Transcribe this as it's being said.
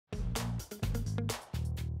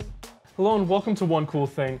Hello and welcome to One Cool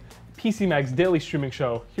Thing, PC Mag's daily streaming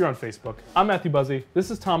show here on Facebook. I'm Matthew Buzzy,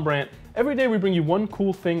 this is Tom Brandt. Every day we bring you one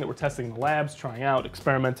cool thing that we're testing in the labs, trying out,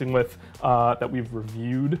 experimenting with, that we've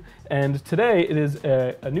reviewed. And today it is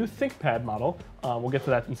a new ThinkPad model. We'll get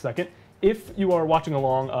to that in a second. If you are watching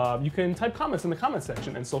along, you can type comments in the comment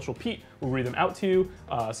section and Social Pete will read them out to you.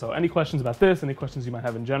 So any questions about this, any questions you might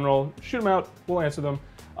have in general, shoot them out, we'll answer them.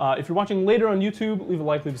 If you're watching later on YouTube, leave a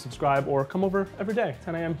like, leave a subscribe, or come over every day,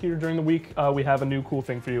 10 a.m. here during the week. We have a new cool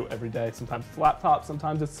thing for you every day. Sometimes it's laptops,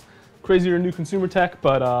 sometimes it's crazier new consumer tech,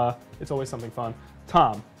 but it's always something fun.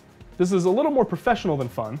 Tom, this is a little more professional than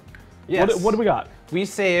fun. Yes. What do we got? We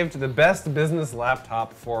saved the best business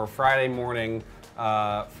laptop for Friday morning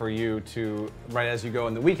for you to, right as you go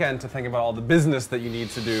in the weekend, to think about all the business that you need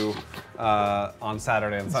to do on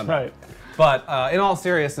Saturday and Sunday. That's right. But in all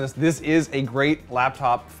seriousness, this is a great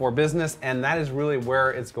laptop for business, and that is really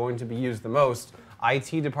where it's going to be used the most.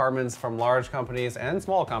 IT departments from large companies and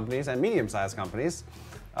small companies and medium-sized companies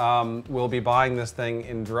will be buying this thing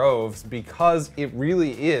in droves because it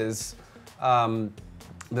really is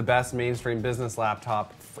the best mainstream business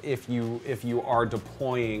laptop if you are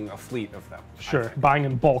deploying a fleet of them. Sure, buying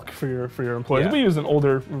in bulk for your employees. Yeah. We use an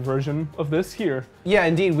older version of this here. Yeah,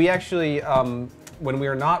 indeed. We actually, when we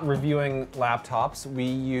are not reviewing laptops, we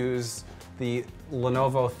use the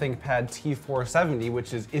Lenovo ThinkPad T480,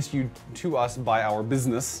 which is issued to us by our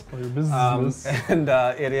business. Or your business. And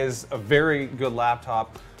it is a very good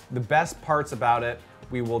laptop. The best parts about it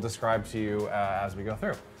we will describe to you as we go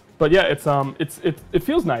through. But yeah, it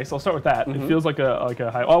feels nice. I'll start with that. It feels like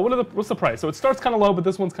a high. Oh, what's the price? So it starts kind of low, but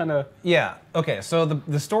this one's kind of. Yeah. Okay. So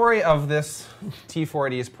the story of this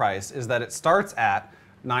T480's price is that it starts at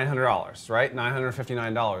 $900, right?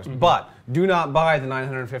 $959. But do not buy the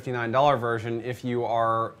 $959 version if you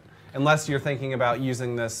are, unless you're thinking about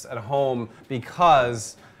using this at home,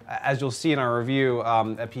 because as you'll see in our review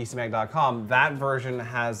at PCMag.com, that version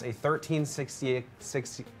has a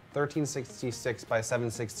 1366 by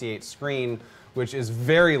 768 screen, which is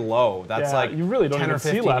very low. That's like you really don't 10 even or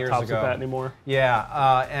see 15 years laptops ago. with that anymore.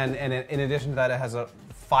 Yeah, and in addition to that, it has a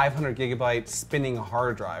 500 gigabyte spinning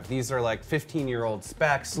hard drive. These are like 15-year-old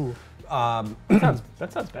specs. That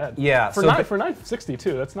sounds bad. Yeah, for so for $960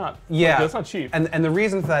 too. That's not. Yeah, that's not cheap. And the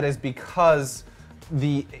reason for that is because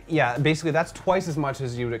basically that's twice as much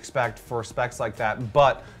as you would expect for specs like that.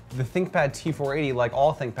 But the ThinkPad T480, like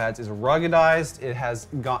all ThinkPads, is ruggedized. It has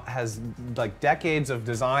like decades of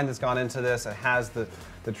design that's gone into this. It has the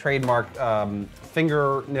trademark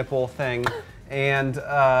finger nipple thing, and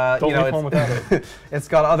it's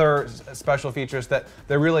got other special features that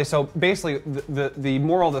they're really. So basically, the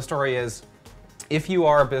moral of the story is, if you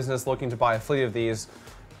are a business looking to buy a fleet of these,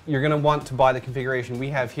 you're going to want to buy the configuration we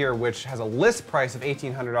have here, which has a list price of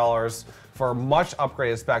 $1,800 for much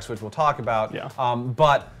upgraded specs, which we'll talk about. Yeah.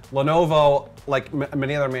 But Lenovo, like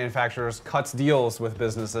many other manufacturers, cuts deals with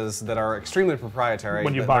businesses that are extremely proprietary.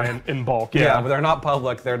 When you buy in bulk, yeah, but they're not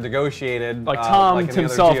public. They're negotiated. Like Tom like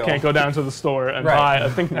himself can't go down to the store and buy a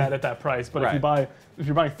ThinkPad at that price. But if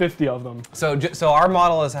you're buying 50 of them. So our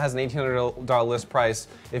model has an $1,800 list price.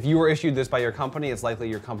 If you were issued this by your company, it's likely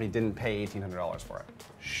your company didn't pay $1,800 for it.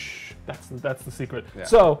 Shh, that's the secret. Yeah.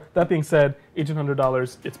 So that being said,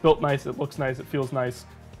 $1,800. It's built nice. It looks nice. It feels nice.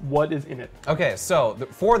 What is in it? Okay, so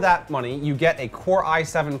for that money, you get a Core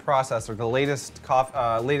i7 processor, the latest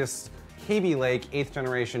Kaby Lake 8th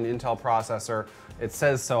generation Intel processor. It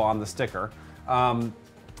says so on the sticker,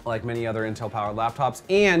 like many other Intel-powered laptops.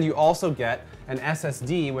 And you also get an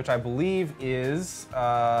SSD, which I believe is,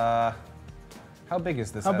 how big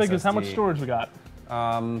is this SSD? How much storage we got?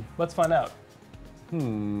 Let's find out.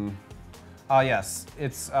 Yes,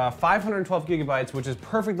 it's 512 gigabytes, which is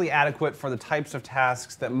perfectly adequate for the types of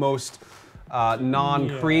tasks that most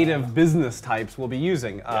non-creative business types will be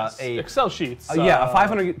using. Yes. Excel sheets. Yeah, a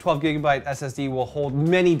 512 gigabyte SSD will hold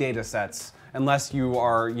many data sets, unless you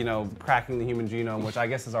are, cracking the human genome, which I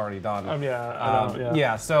guess is already done.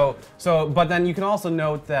 Yeah. But then you can also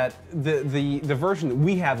note that the version that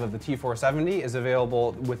we have of the T470 is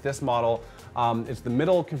available with this model. It's the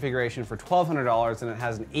middle configuration for $1,200, and it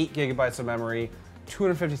has an 8 gigabytes of memory,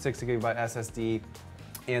 256 gigabyte SSD,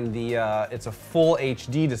 and it's a full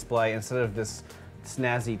HD display instead of this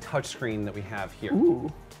snazzy touchscreen that we have here.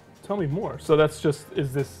 Ooh. Tell me more. So that's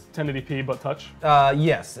is this 1080p but touch?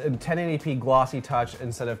 Yes, 1080p glossy touch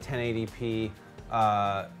instead of 1080p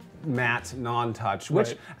matte non-touch.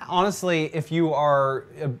 Which honestly, if you are,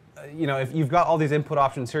 if you've got all these input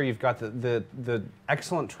options here, you've got the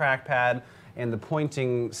excellent trackpad and the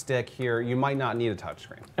pointing stick here, you might not need a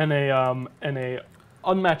touchscreen. And a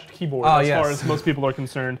unmatched keyboard Oh, as yes. far as most people are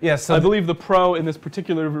concerned. Yeah, so I believe the Pro in this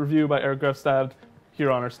particular review by Eric Grefstad here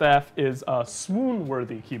on our staff is a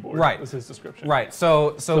swoon-worthy keyboard. Right. Is his description. Right.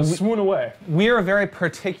 So swoon away. we are very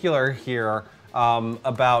particular here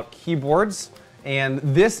about keyboards, and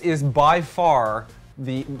this is by far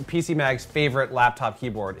the PC Mag's favorite laptop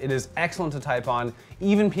keyboard. It is excellent to type on.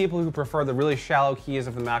 Even people who prefer the really shallow keys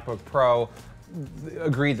of the MacBook Pro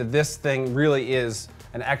agree that this thing really is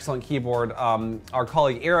an excellent keyboard. Our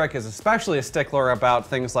colleague Eric is especially a stickler about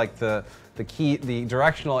things like the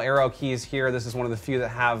directional arrow keys here. This is one of the few that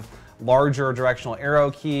have larger directional arrow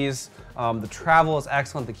keys. The travel is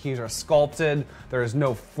excellent. The keys are sculpted. There is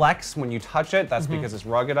no flex when you touch it. That's because it's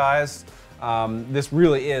ruggedized. This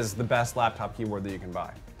really is the best laptop keyboard that you can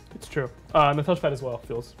buy. It's true. And the touchpad as well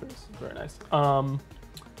feels very nice.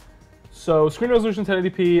 So screen resolution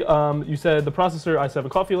 1080p. You said the processor i7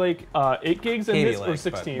 Coffee Lake, 8 gigs in this or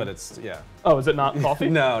 16? But it's, yeah. Oh, is it not Coffee?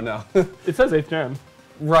 No. It says 8th gen.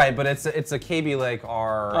 Right, but it's a KB Lake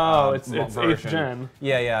R it's version. 8th gen.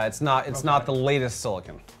 Yeah. It's not the latest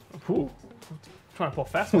silicon. Ooh, trying to pull a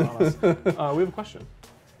fast one on us. We have a question.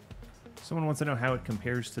 Someone wants to know how it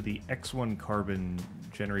compares to the X1 Carbon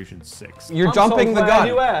Generation 6. You're I'm jumping so the glad gun.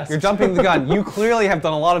 you asked. You're jumping the gun. You clearly have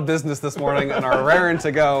done a lot of business this morning and are raring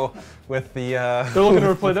to go with the. They're looking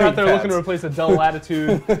to replace. They're out there looking to replace a Dell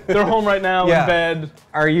Latitude. They're home right now in bed.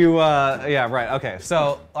 Are you? Yeah, right. Okay.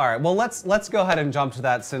 So, all right. Well, let's go ahead and jump to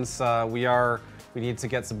that since we need to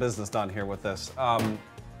get some business done here with this.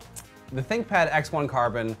 The ThinkPad X1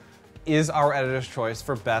 Carbon is our editor's choice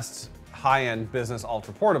for best high-end business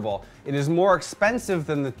ultra portable. It is more expensive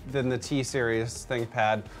than the T series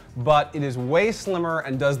ThinkPad, but it is way slimmer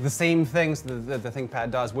and does the same things that the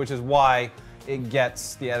ThinkPad does, which is why it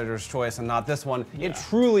gets the editor's choice and not this one. Yeah. It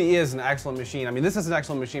truly is an excellent machine. I mean, this is an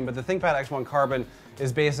excellent machine, but the ThinkPad X1 Carbon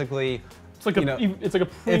is basically it's like a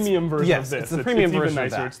premium version of this. It's the premium version even nicer.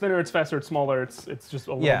 of that. It's thinner, it's faster, it's smaller, it's just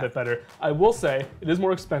a little bit better. I will say it is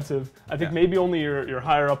more expensive. I think maybe only your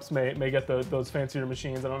higher ups may get those fancier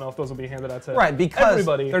machines. I don't know if those will be handed out to because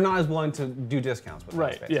everybody. They're not as willing to do discounts with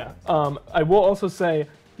right. Yeah. I will also say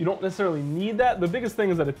you don't necessarily need that. The biggest thing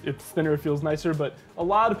is that it's thinner, it feels nicer, but a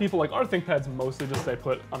lot of people like our ThinkPads mostly just stay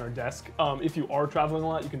put on our desk. If you are traveling a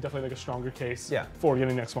lot, you can definitely make a stronger case for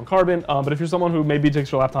getting the X1 Carbon. But if you're someone who maybe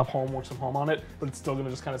takes your laptop home, works from home on it, but it's still gonna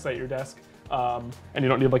just kind of stay at your desk, and you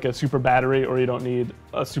don't need like a super battery or you don't need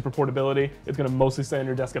a super portability, it's gonna mostly stay on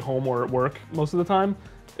your desk at home or at work most of the time.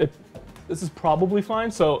 This is probably fine.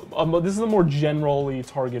 So this is a more generally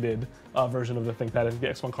targeted version of the ThinkPad. I think the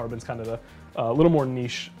X1 Carbon's kind of a little more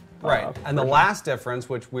niche. Right, and the last difference,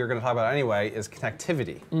 which we're going to talk about anyway, is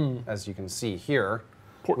connectivity. As you can see here,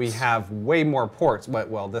 we have way more ports.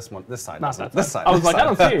 Well, this side doesn't. This side. I was like, I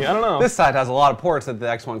don't know. This side has a lot of ports that the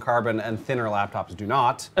X1 Carbon and thinner laptops do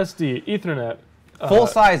not. SD, Ethernet.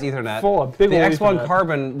 Full-size Ethernet. Big the X1 Ethernet.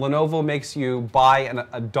 Carbon, Lenovo makes you buy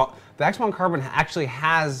the X1 Carbon actually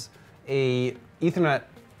has a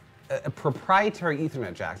proprietary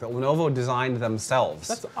Ethernet jack that Lenovo designed themselves.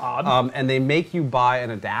 That's odd. And they make you buy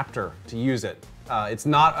an adapter to use it. It's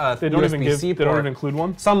not a they don't USB-C even port. They don't even include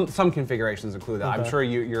one? Some configurations include that. Okay. I'm sure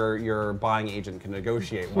your buying agent can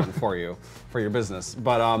negotiate one for you for your business.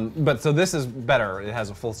 But so this is better. It has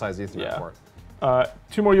a full-size Ethernet port.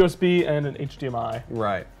 2 more USB and an HDMI.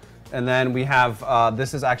 Right. And then we have,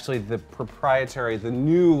 this is actually the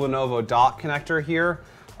new Lenovo dock connector here.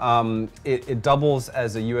 It doubles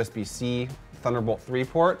as a USB-C Thunderbolt 3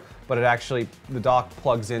 port, but the dock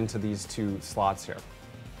plugs into these two slots here.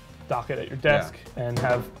 Dock it at your desk and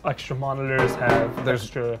have extra monitors, have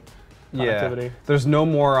extra connectivity. There's no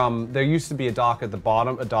more, there used to be a dock at the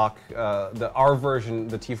bottom, our version,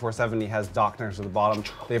 the T470 has dock connectors at the bottom.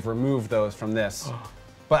 They've removed those from this.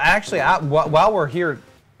 But actually, while we're here,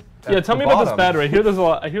 tell me about this battery. I hear there's a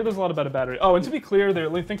lot about a battery. Oh, and to be clear, the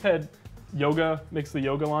ThinkPad Yoga makes the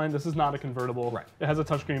Yoga line. This is not a convertible. Right. It has a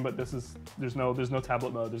touchscreen, but there's no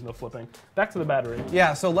tablet mode. There's no flipping. Back to the battery.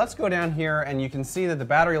 Yeah. So let's go down here, and you can see that the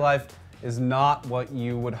battery life is not what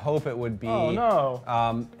you would hope it would be. Oh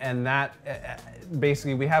no. And that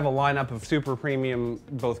basically we have a lineup of super premium,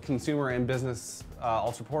 both consumer and business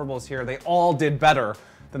ultra portables here. They all did better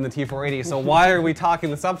than the T480. So why are we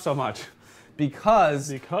talking this up so much? Because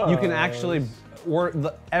you can actually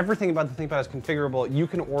everything about the ThinkPad is configurable. You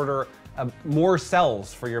can order more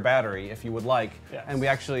cells for your battery if you would like. Yes. And we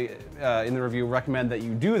actually, in the review, recommend that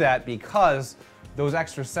you do that because those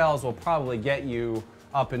extra cells will probably get you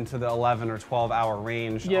up into the 11 or 12 hour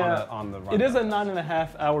range on the run. It is a 9.5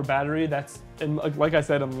 hour battery. That's And like I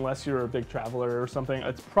said, unless you're a big traveler or something,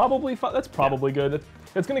 it's probably that's probably good.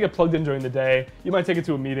 It's going to get plugged in during the day. You might take it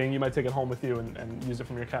to a meeting. You might take it home with you and use it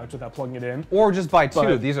from your couch without plugging it in. Or just buy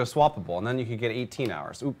two. These are swappable, and then you could get 18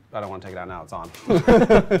 hours. Oop, I don't want to take it out now. It's on.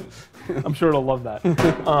 I'm sure it'll love that.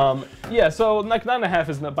 Yeah, so like 9.5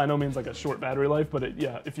 is by no means like a short battery life, but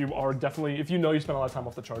yeah, if you are definitely, if you know you spend a lot of time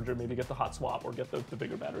off the charger, maybe get the hot swap or get the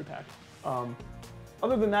bigger battery pack.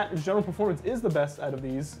 Other than that, its general performance is the best out of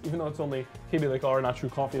these, even though it's only KB Lake R, not true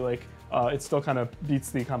Coffee Lake. It still kind of beats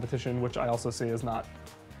the competition, which I also see is not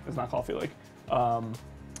Coffee Lake.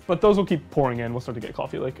 But those will keep pouring in. We'll start to get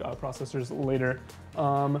Coffee Lake processors later.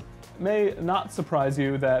 May not surprise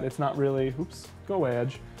you that it's not really, oops, go away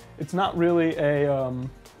Edge. It's not really a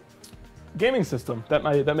gaming system.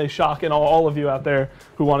 That may shock all of you out there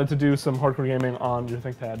who wanted to do some hardcore gaming on your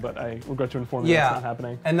ThinkPad, but I regret to inform you that's not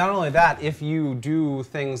happening. And not only that, if you do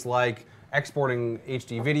things like exporting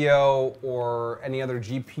HD video or any other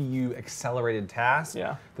GPU accelerated task,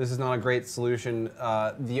 this is not a great solution.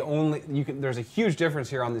 There's a huge difference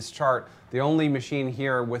here on this chart. The only machine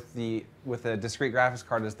here with a discrete graphics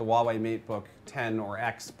card is the Huawei MateBook 10 or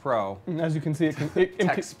X Pro. And as you can see,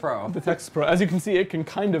 Tex Pro. The Tex Pro. As you can see, it can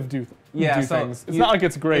kind of do things. It's not not like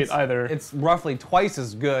it's great either. It's roughly twice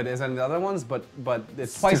as good as any of the other ones, but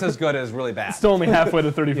it's twice as good as really bad. It's still only halfway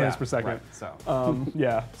to 30 frames per second. Right, so.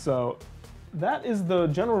 Yeah, so that is the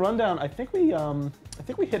general rundown. I think we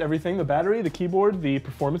hit everything. The battery, the keyboard, the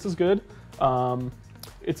performance is good.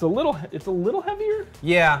 It's a little heavier.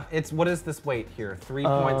 Yeah, what is this weight here? 3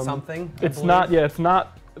 point something? It's not. Yeah, it's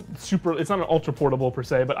not super. It's not an ultra portable per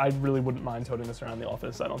se, but I really wouldn't mind toting this around the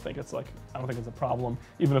office. I don't think it's a problem,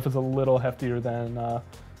 even if it's a little heftier than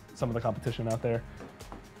some of the competition out there.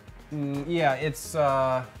 Yeah, it's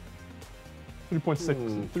 3.6,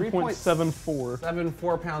 3.74.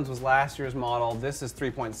 74 pounds was last year's model. This is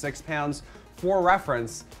 3.6 pounds. For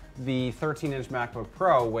reference, the 13-inch MacBook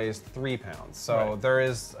Pro weighs 3 pounds, so there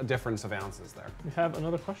is a difference of ounces there. We have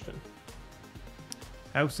another question.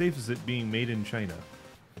 How safe is it being made in China?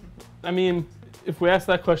 I mean, if we ask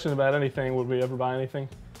that question about anything, would we ever buy anything?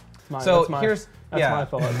 That's my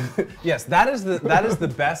thought. Yes, that is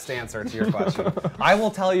the best answer to your question. I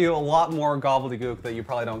will tell you a lot more gobbledygook that you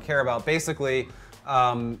probably don't care about. Basically,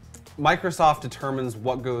 Microsoft determines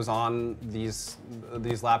what goes on these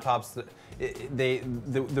laptops.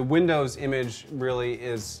 The Windows image really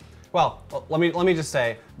is, well, let me just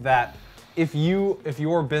say that if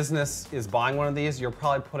your business is buying one of these, you're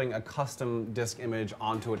probably putting a custom disk image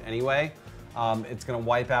onto it anyway. It's going to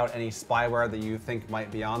wipe out any spyware that you think might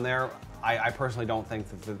be on there. I personally don't think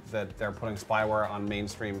that they're putting spyware on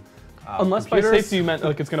mainstream unless computers. By safety you meant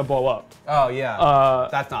like it's going to blow up. Oh yeah,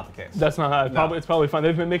 that's not the case. That's not. It's probably fine.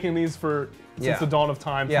 They've been making these since the dawn of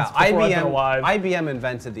time. Yeah, since before I've been alive. IBM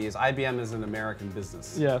invented these. IBM is an American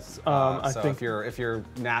business. Yes, I think if you're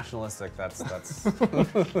nationalistic, that's.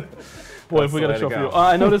 Boy, if we got to show for you.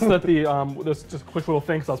 I noticed that there's just a quick little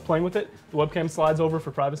thing because I was playing with it. The webcam slides over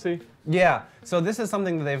for privacy. Yeah, so this is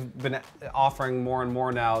something that they've been offering more and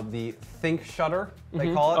more now. The Think Shutter,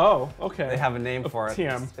 they call it. Oh, okay. They have a name for it.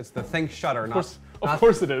 TM. It's the Think Shutter, of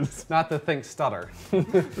course it is. Not the Think Stutter.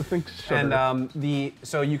 The Think Shutter. And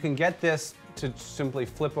so you can get this to simply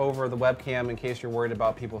flip over the webcam in case you're worried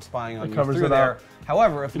about people spying on you through there.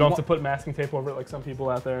 However, if you don't have to put masking tape over it like some people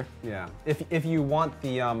out there. Yeah. If you want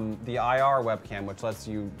the IR webcam, which lets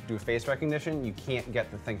you do face recognition, you can't get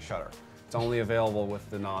the Think Shutter. It's only available with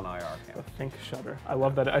the non-IR cam. The Think Shutter. I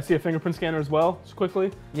love that. I see a fingerprint scanner as well, just quickly.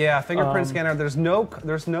 Yeah, fingerprint scanner. There's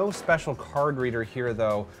no special card reader here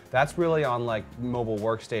though. That's really on like mobile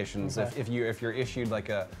workstations. Okay. If you're issued like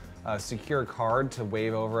a secure card to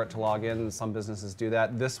wave over it to log in, some businesses do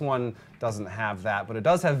that. This one doesn't have that, but it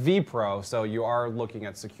does have vPro, so you are looking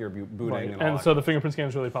at secure booting. And so the fingerprint scanner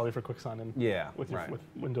is really probably for quick sign-in. Yeah, with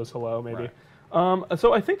Windows Hello, maybe. Right.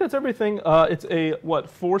 So I think that's everything. It's a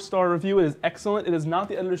 4-star review. It is excellent. It is not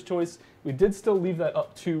the editor's choice. We did still leave that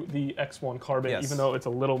up to the X1 Carbon, even though it's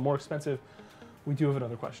a little more expensive. We do have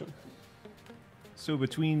another question. So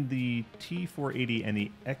between the T480 and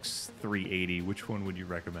the X380, which one would you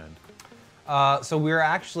recommend? So we're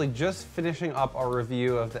actually just finishing up our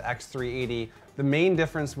review of the X380. The main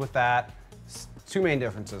difference with that, two main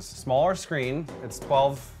differences. Smaller screen, it's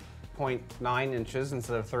 12.9 inches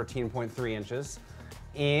instead of 13.3 inches.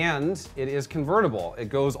 And it is convertible. It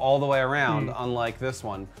goes all the way around, unlike this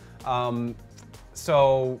one.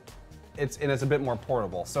 So it's a bit more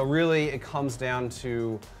portable. So really it comes down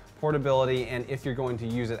to portability, and if you're going to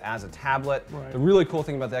use it as a tablet. The really cool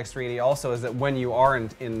thing about the X380 also is that when you are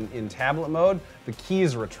in tablet mode, the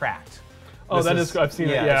keys retract. Oh, that is. I've seen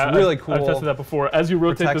it. Yeah, it's really cool. I've tested that before. As you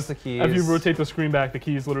rotate Protects the keys. as you rotate the screen back, the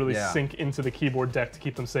keys literally sink into the keyboard deck to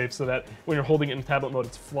keep them safe, so that when you're holding it in tablet mode,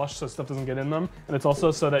 it's flush, so stuff doesn't get in them, and it's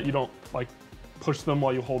also so that you don't like push them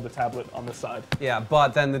while you hold the tablet on this side. Yeah,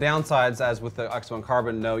 but then the downsides, as with the X1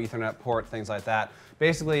 Carbon, no Ethernet port, things like that.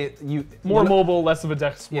 Basically, more mobile, less of a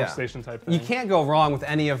desk workstation type thing. You can't go wrong with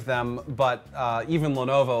any of them, but even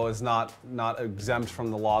Lenovo is not exempt from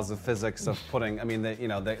the laws of physics of putting. I mean,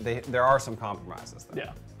 there are some compromises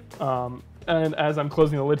there. Yeah. And as I'm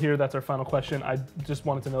closing the lid here, that's our final question. I just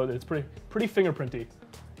wanted to know that it's pretty fingerprinty.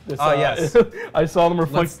 This, yes. I saw them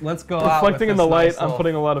Let's go out reflecting in the light. Nice I'm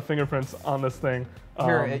putting a lot of fingerprints on this thing.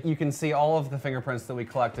 Here, you can see all of the fingerprints that we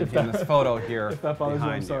collected in this photo here. If that bothers you,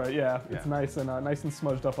 I'm sorry. Yeah, Yeah. it's nice and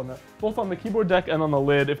smudged up on the both on the keyboard deck and on the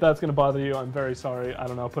lid. If that's going to bother you, I'm very sorry. I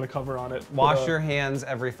don't know. Put a cover on it. Wash your hands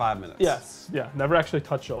every 5 minutes. Yes. Yeah. Never actually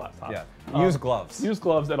touch your laptop. Yeah. Use gloves. Use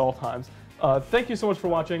gloves at all times. Thank you so much for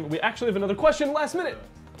watching. We actually have another question last minute.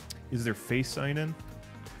 Is there face sign-in?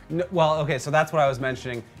 No, well, okay, so that's what I was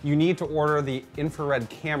mentioning. You need to order the infrared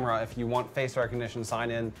camera if you want face recognition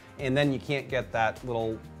sign-in, and then you can't get that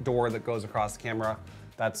little door that goes across the camera.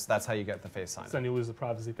 That's how you get the face sign-in. Then you lose the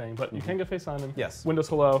privacy thing, but you can get face sign-in. Yes. Windows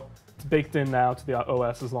Hello. It's baked in now to the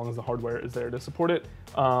OS as long as the hardware is there to support it.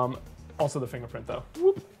 Also the fingerprint though.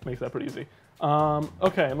 Whoop, makes that pretty easy.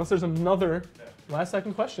 Okay, unless there's another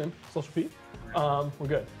last-second question, Social Pete, we're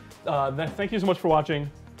good. Thank you so much for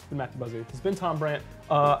watching. Been Matthew Buzzy. This has been Tom Brandt.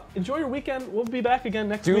 Enjoy your weekend. We'll be back again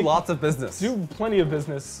next week. Do lots of business. Do plenty of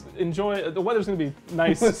business. Enjoy. The weather's going to be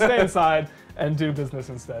nice. Stay inside and do business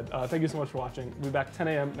instead. Thank you so much for watching. We'll be back 10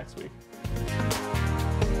 a.m. next week.